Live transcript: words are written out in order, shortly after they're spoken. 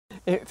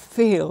It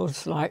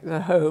feels like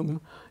the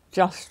home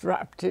just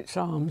wrapped its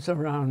arms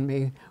around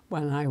me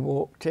when I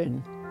walked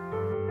in.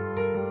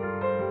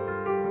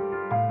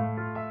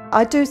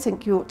 I do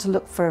think you ought to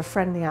look for a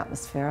friendly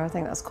atmosphere. I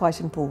think that's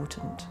quite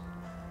important.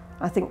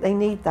 I think they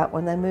need that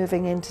when they're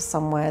moving into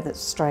somewhere that's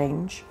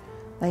strange.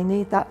 They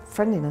need that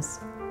friendliness.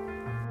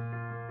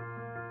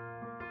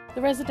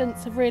 The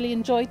residents have really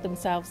enjoyed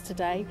themselves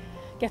today,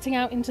 getting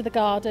out into the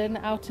garden,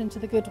 out into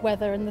the good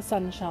weather and the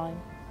sunshine.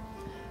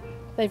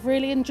 They've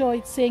really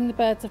enjoyed seeing the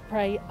birds of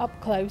prey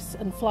up close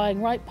and flying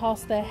right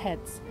past their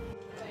heads.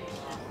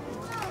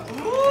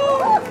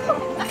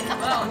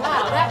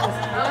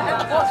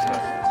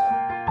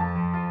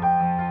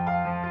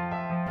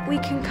 We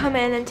can come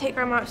in and take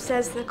Grandma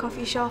upstairs to the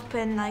coffee shop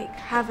and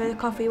have a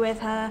coffee with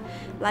her,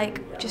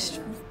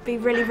 just be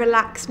really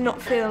relaxed,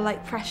 not feel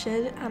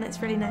pressured, and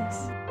it's really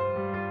nice.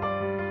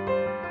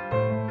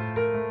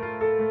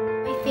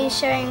 We've been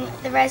showing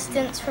the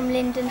residents from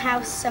Linden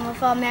House some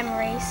of our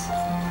memories.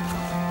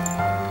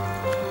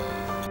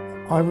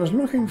 I was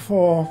looking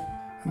for,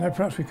 and now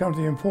perhaps we come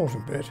to the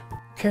important bit,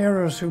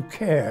 carers who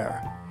care.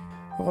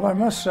 What I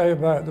must say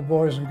about the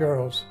boys and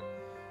girls,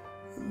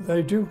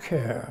 they do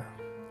care.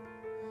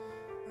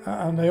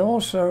 And they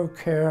also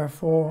care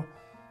for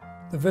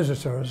the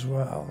visitor as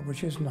well,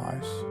 which is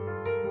nice.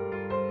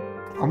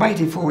 I'm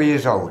 84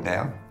 years old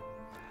now,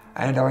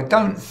 and I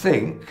don't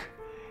think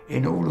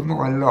in all of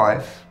my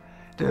life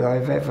that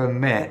I've ever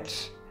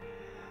met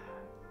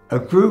a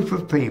group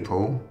of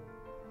people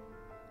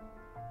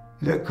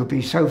that could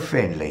be so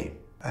friendly,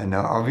 and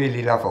I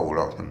really love all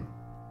of them.